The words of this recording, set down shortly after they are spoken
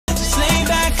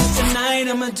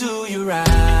I'ma do you right.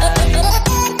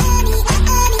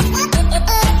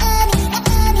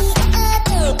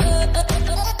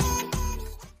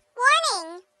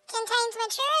 Warning! Contains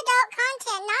mature adult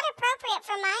content not appropriate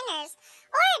for minors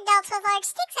or adults with large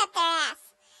sticks up their ass.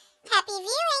 Happy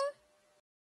viewing!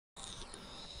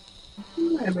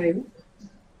 Come here, baby.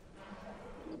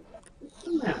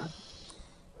 Come here.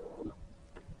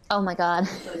 Oh my god.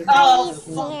 Are you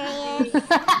serious?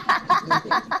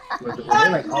 They're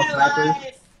like all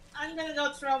snipers. I'm gonna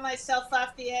go throw myself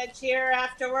off the edge here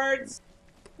afterwards.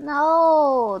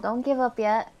 No, don't give up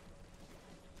yet.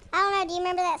 I don't know, do you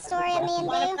remember that story of me and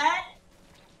Want a Boo? bet?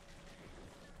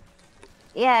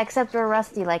 Yeah, except we're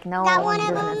rusty, like no Got one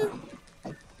one of doing them.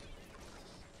 it.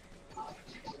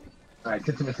 Alright,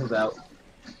 Tintin missiles out.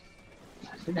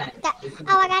 Oh,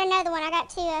 I got another one. I got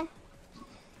two.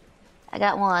 I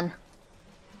got one.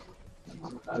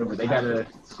 Remember, they gotta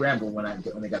scramble when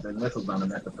they got their missiles on them.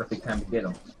 That's the perfect time to get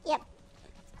them. Yep.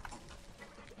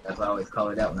 That's why I always call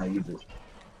it out when I use it.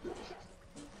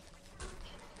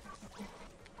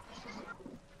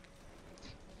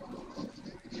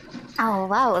 Oh,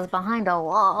 that was behind a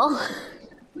wall.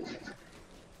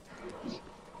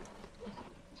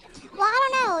 Well, I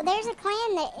don't know. There's a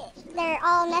clan that they're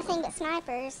all nothing but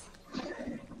snipers.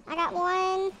 I got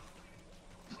one.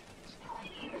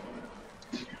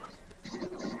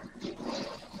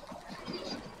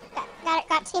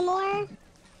 Got two more.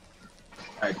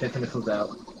 Alright, Tintin missiles out.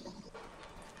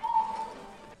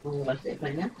 What's it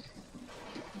right now?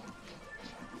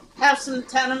 Have some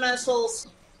tenor missiles.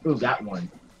 Ooh, got one.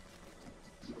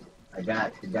 I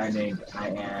got the guy named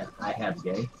I have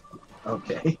gay.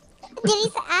 Okay. Did he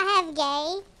say I have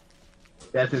gay?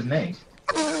 That's his name.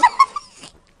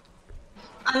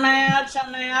 On my ouch,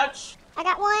 on my ouch. I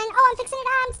got one. Oh, I'm fixing it.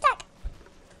 Oh, I'm stuck.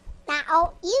 Nah,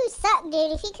 oh, you suck, dude.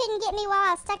 If you couldn't get me while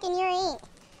I was stuck in your ink.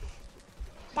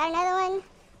 Got another one.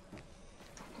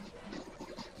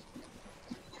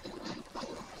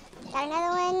 Got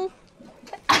another one.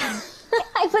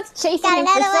 I was chasing Got him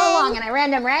for another so one. long and I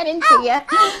ran him right into Oh. you.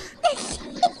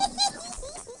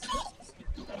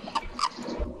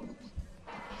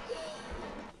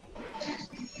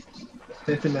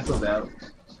 Tintin missiles out.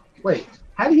 Wait,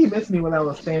 how did he miss me when I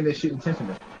was standing there shooting Tintin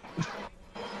missiles?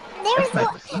 There was That's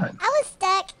not one. fun. I was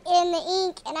stuck in the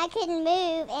ink and I couldn't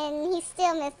move, and he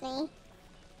still missed me.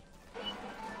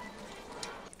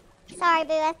 Sorry,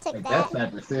 Boo. I took Like, that. that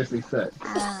sniper seriously sucks.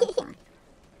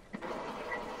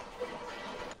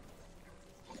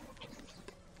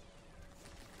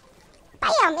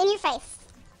 Bam! In your face.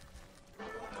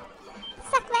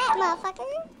 Suck that,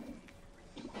 motherfucker.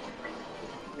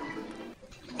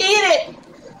 Eat it!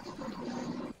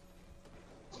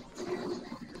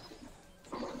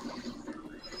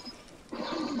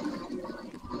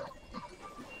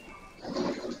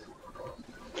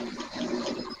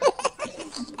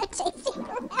 I'm chasing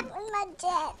around with my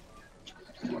jet.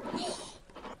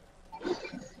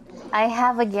 I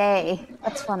have a gay.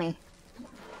 That's funny.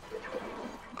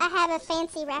 I have a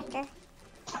fancy raptor.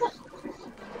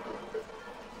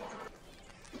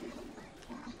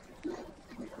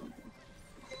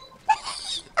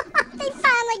 They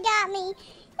finally got me.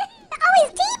 Oh,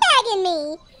 he's teabagging me.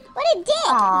 What a dick,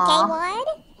 Aw. Gaywad.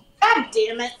 God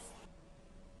damn it.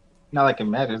 Not like it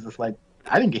matters. It's like,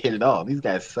 I didn't get hit at all. These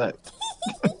guys suck.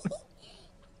 Oh,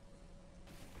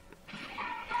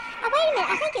 wait a minute.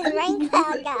 I think his rain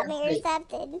cloud got me or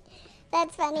something.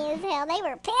 That's funny as hell. They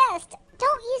were pissed.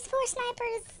 Don't use four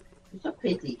snipers. So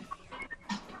pretty.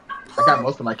 I got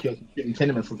most of my kills from shooting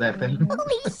Tintin missiles at them.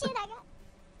 Holy shit, I got...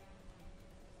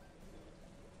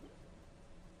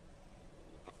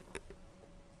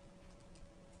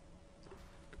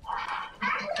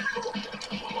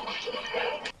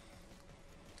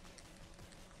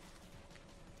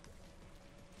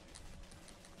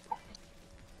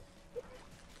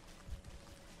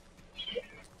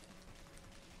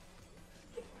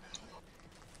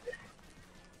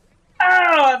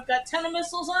 Oh, I've got tenor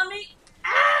missiles on me.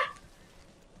 Ah!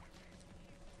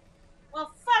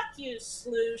 Well, fuck you,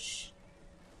 Sloosh.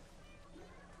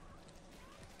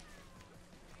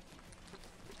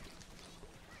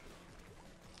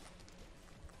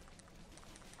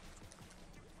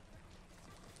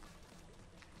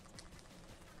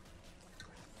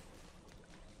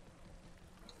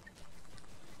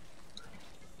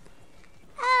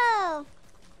 Oh!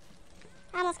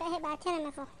 I almost got hit by a tenor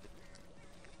missile.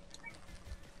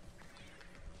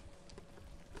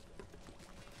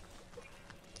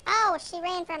 Oh, she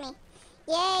ran from me.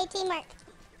 Yay, teamwork.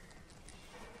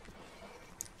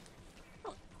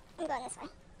 Oh, I'm going this way.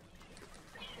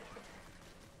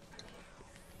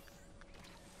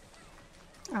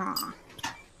 Aw.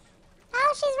 Oh,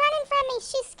 she's running from me.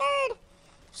 She's scared.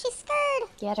 She's scared.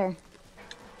 Get her.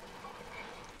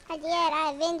 I did.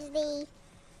 I avenged thee.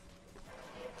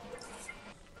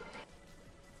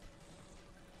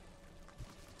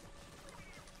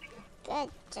 Good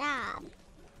job.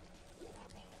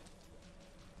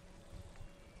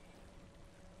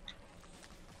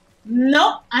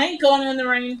 Nope, I ain't going in the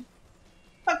ring.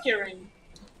 Fuck your ring.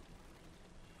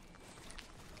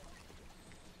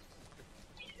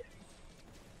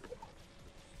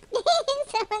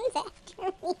 Someone's after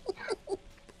me.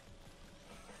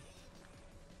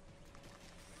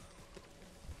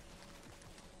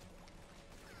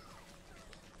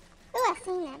 Ooh, I've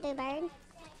seen that blue bird.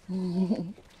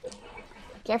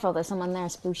 Careful, there's someone there,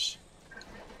 Sploosh.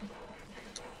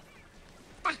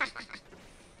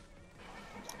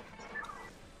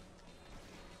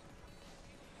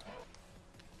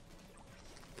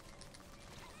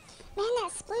 Man,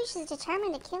 that Sploosh is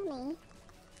determined to kill me.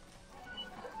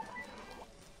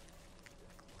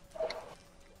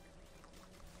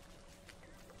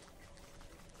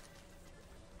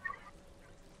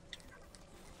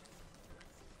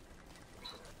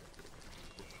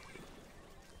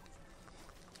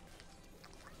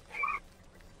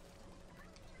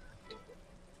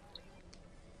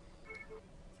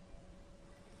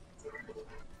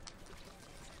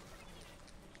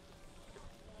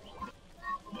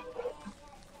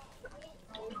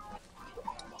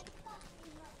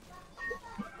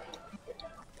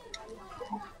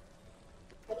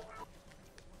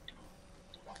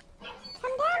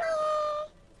 Come down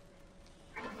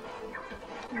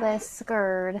here. We're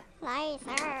scared. Nice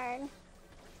bird.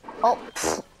 Oh,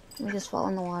 pfft. We just fall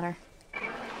in the water. Oh,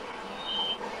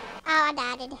 I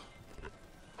died.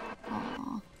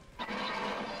 Aw.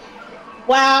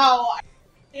 Wow.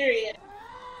 Serious.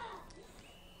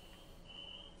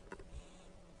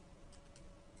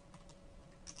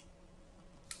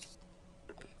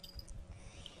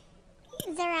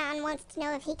 Zeron wants to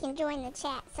know if he can join the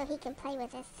chat so he can play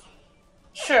with us.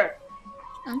 Sure.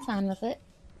 I'm fine with it.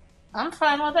 I'm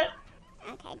fine with it.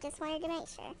 Okay, just wanted to make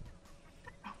sure.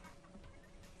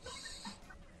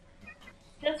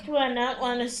 Just who I not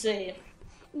want to see.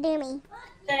 Doomy.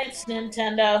 Thanks,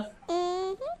 Nintendo.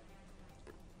 Mm-hmm.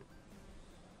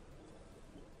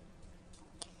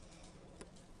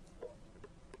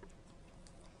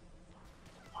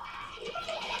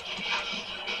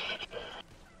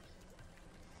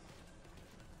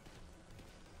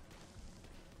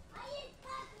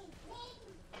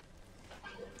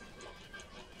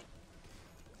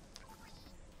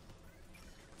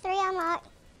 Three unlocked.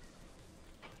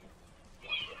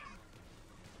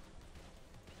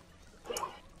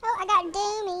 Oh, I got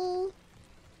Doomy.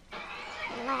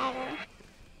 Lagger.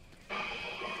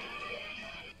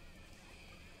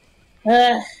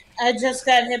 I just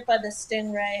got hit by the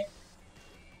stingray.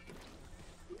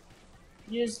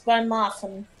 Used by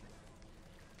Muffin.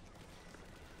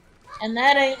 And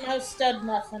that ain't no stud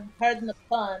muffin, pardon the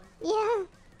pun. Yeah.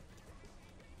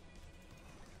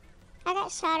 I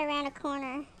got shot around a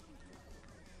corner.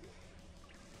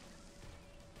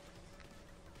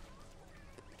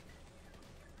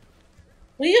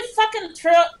 Will you fucking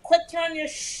quit throwing your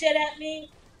shit at me?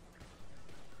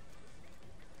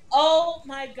 Oh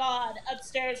my god.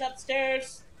 Upstairs,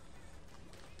 upstairs.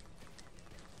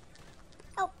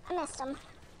 Oh, I missed him.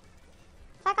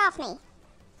 Fuck off me.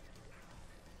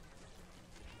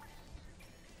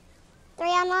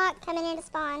 Three unlocked, coming into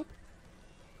spawn.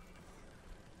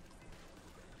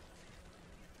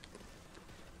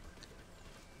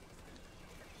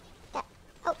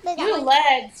 Oh, we got You one.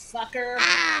 lag, fucker.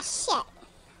 Ah, shit.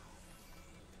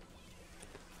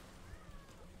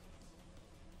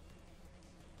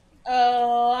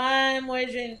 Oh, I'm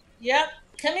waging. Yep.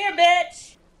 Come here,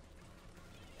 bitch.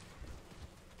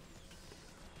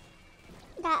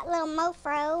 Got little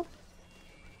mofro.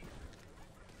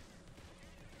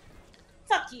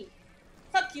 Fuck you.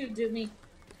 Fuck you, Doomy.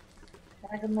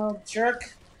 Like a little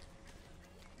jerk.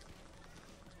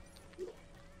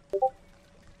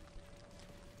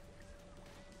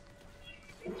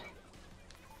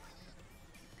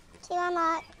 Two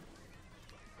unlocked.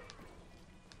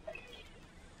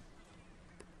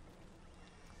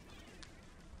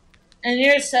 And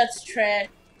you're such trash,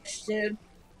 dude.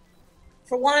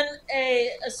 For one,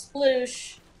 a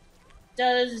sploosh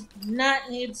does not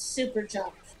need super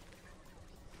jump.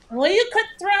 And will you quit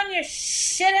throwing your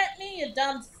shit at me, you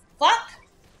dumb fuck?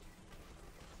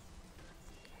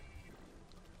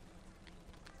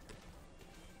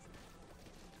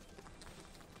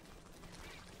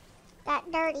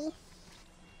 Got dirty.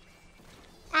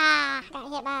 Ah,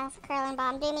 got hit by a curling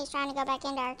bomb. Doomy's trying to go back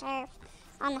into our turf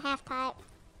on the half pipe.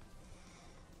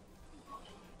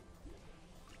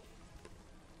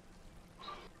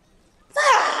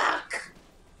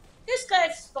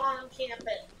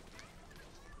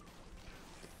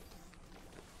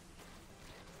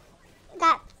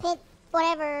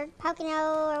 whatever,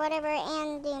 Pocono or whatever,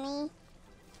 and Doomy.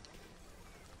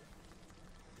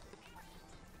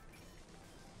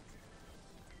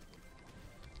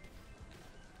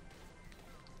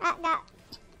 I got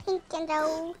Pink and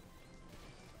Joe.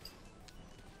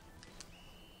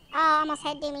 Oh, I almost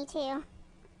had Doomy too.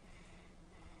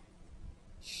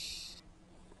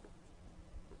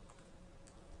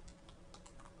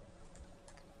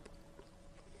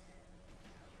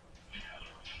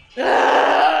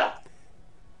 Ugh!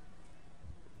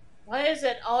 Why is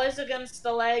it always against the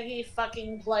laggy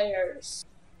fucking players?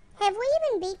 Have we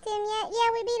even beat them yet?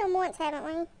 Yeah, we beat them once, haven't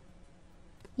we?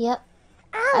 Yep.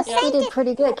 Oh, I think we Sanctus. did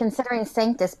pretty good considering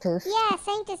Sanctus poof. Yeah,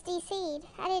 Sanctus DC'd.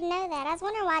 I didn't know that. I was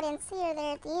wondering why I didn't see her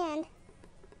there at the end.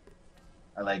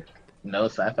 I like no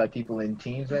sci-fi people in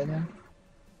teams right now.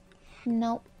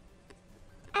 Nope.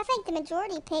 I think the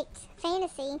majority picked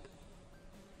fantasy.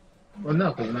 Well,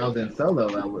 no, because when I was in solo,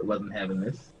 I wasn't having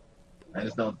this. I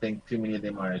just don't think too many of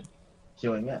them are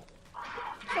showing up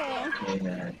True.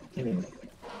 in teams.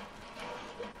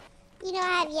 You know,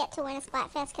 I have yet to win a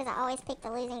Splatfest because I always pick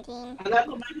the losing team. I'm not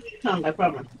going to tongue, I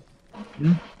promise.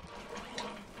 Hmm?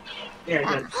 There,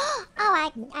 good. Oh,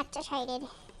 I traded.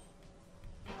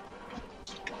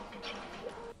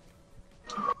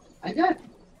 I got.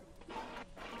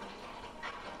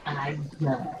 I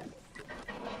got.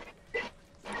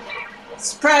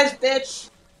 Surprise, bitch!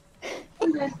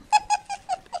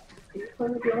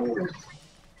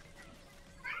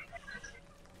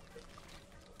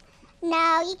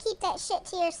 No, you keep that shit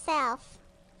to yourself.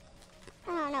 I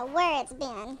don't know where it's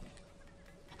been.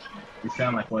 You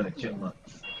sound like one of the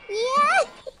chipmunks. Yeah.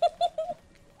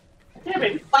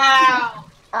 Wow!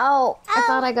 Oh, I Oh.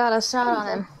 thought I got a shot on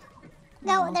him.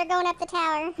 Go, they're going up the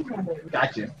tower.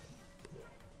 Gotcha.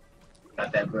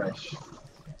 Got that brush.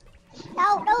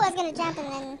 Oh, I was gonna jump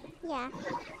and then, yeah.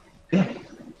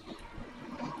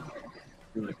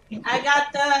 I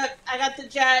got the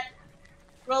jet.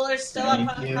 Roller's still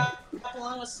Thank you. up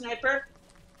along with Sniper.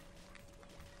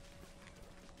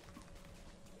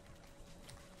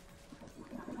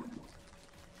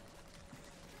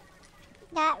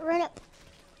 Got run up.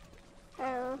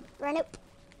 Oh, run up.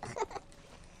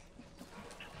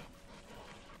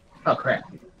 Oh crap.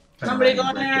 Somebody Turn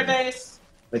going around in our and break base.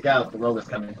 it. Look out, the roller's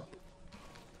coming.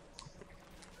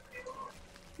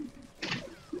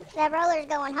 That roller's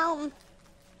going home.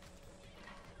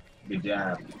 Good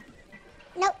job.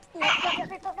 Nope.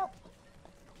 Nope.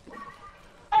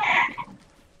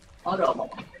 Oh, no.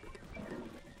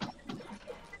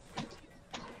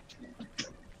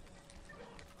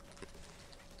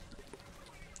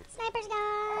 Sniper's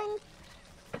gone.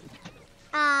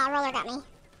 Ah, roller got me.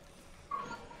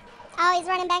 Oh, he's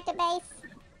running back to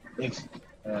base.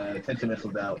 Attention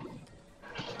missiles out.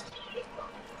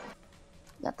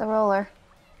 Got the roller.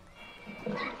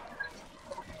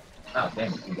 Oh,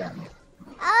 damn it, you got me.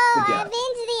 Oh, Good I job.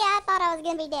 avenged the. I thought I was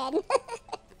gonna be dead.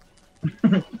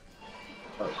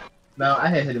 Oh, no, I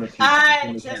had hit him with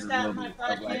I just got my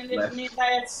butt handed to me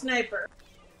by a sniper.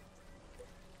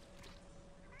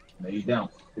 No, you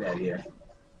don't. Get out of here.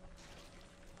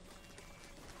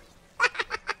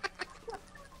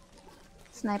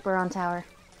 Sniper on tower.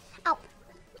 Oh,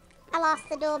 I lost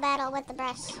the duel battle with the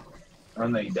brush. Oh,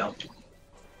 no, you don't.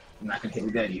 I'm not gonna hit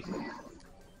you that easily.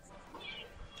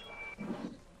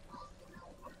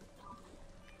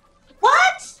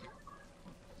 What?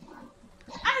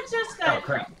 I just Oh, got.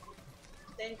 crap.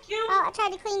 Thank you. Oh, I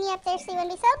tried to clean you up there so you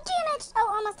wouldn't be so damaged. Oh,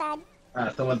 almost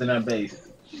died. Someone's in our base.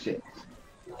 Shit.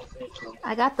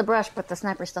 I got the brush, but the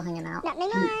sniper's still hanging out. Not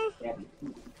anymore.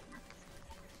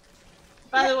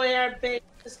 By the way, our base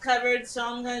is covered, so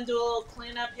I'm gonna do a little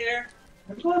cleanup here.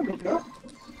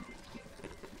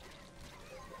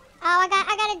 Oh,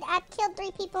 I killed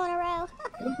 3 people in a row.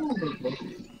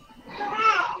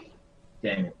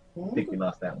 Damn it. I think we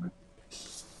lost that one.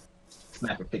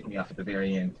 Sniper picked me off at the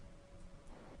very end.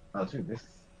 Oh, shoot, this is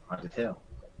hard to tell.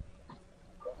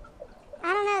 I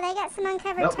don't know. They got some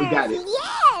uncovered Nope, we turrets. got it.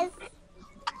 Yes.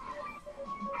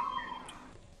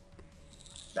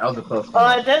 That was a close Well,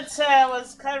 one. I did say I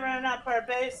was covering up our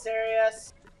base area.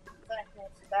 So thank you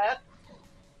for that.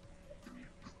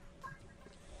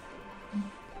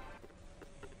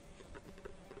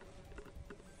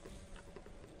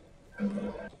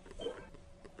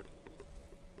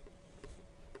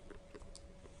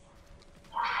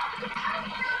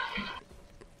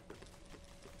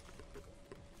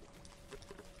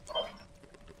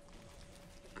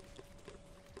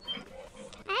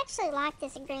 I actually like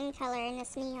this green color in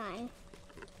this neon.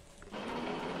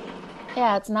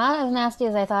 Yeah, it's not as nasty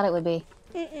as I thought it would be.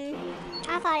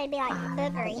 I thought it'd be like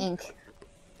boogery. Ink.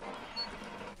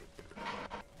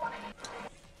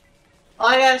 All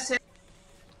I gotta say,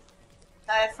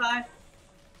 sci-fi.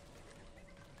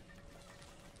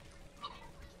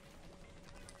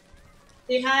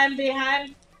 Behind.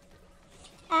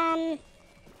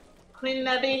 Queen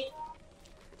Nebby.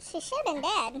 She should have been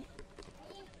dead.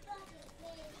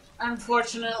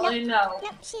 Unfortunately, no.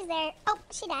 Nope, she's there. Oh,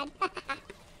 she died.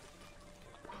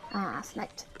 Ah,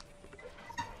 sniped.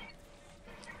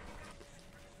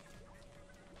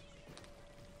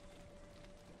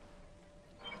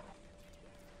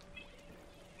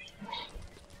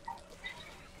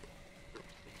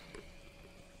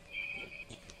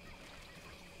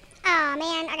 Oh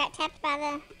man, I got tapped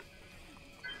by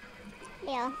the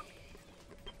deal.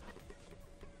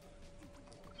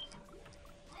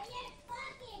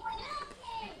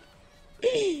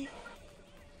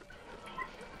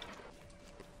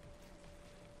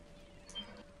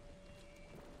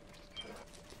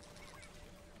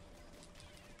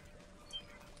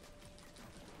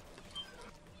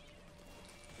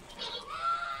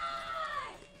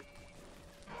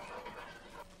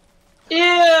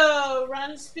 Ew!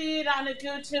 Run speed on a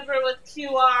YouTuber with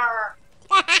QR.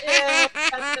 Ew!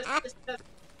 That's just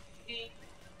disgusting.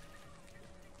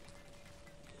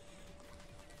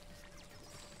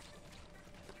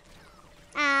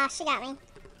 Ah, she got me.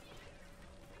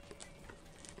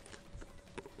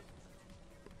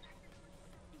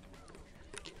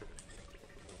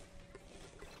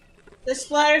 The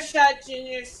Splattershot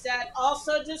Junior set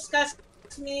also disgusts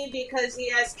me because he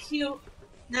has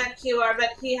not QR, but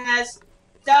he has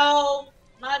so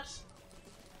much.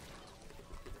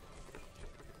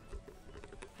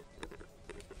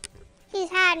 He's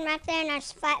hiding right there in our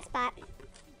flat spot.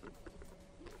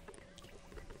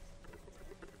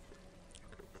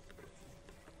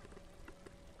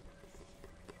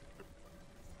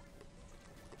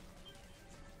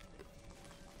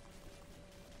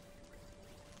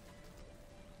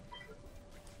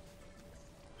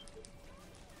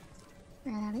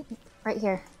 Right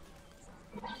here.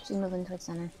 She's moving towards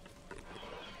center.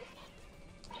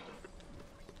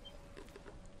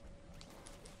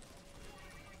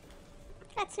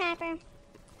 That sniper.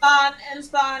 Spawn and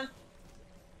spawn.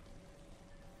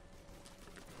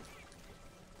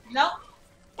 Nope.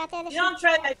 Got the other You don't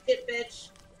try that shit, bitch.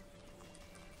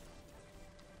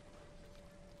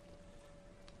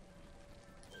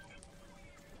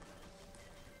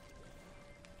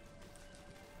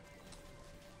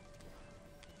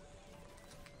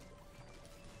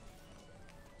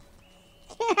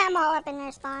 I'm all up in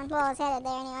their spawn. Well, I was headed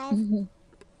there anyways.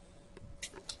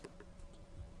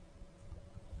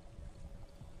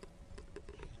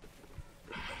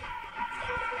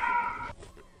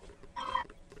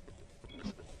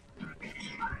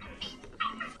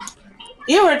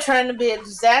 You were trying to be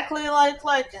exactly like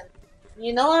Lycan.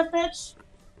 You know what, bitch?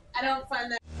 I don't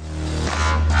find that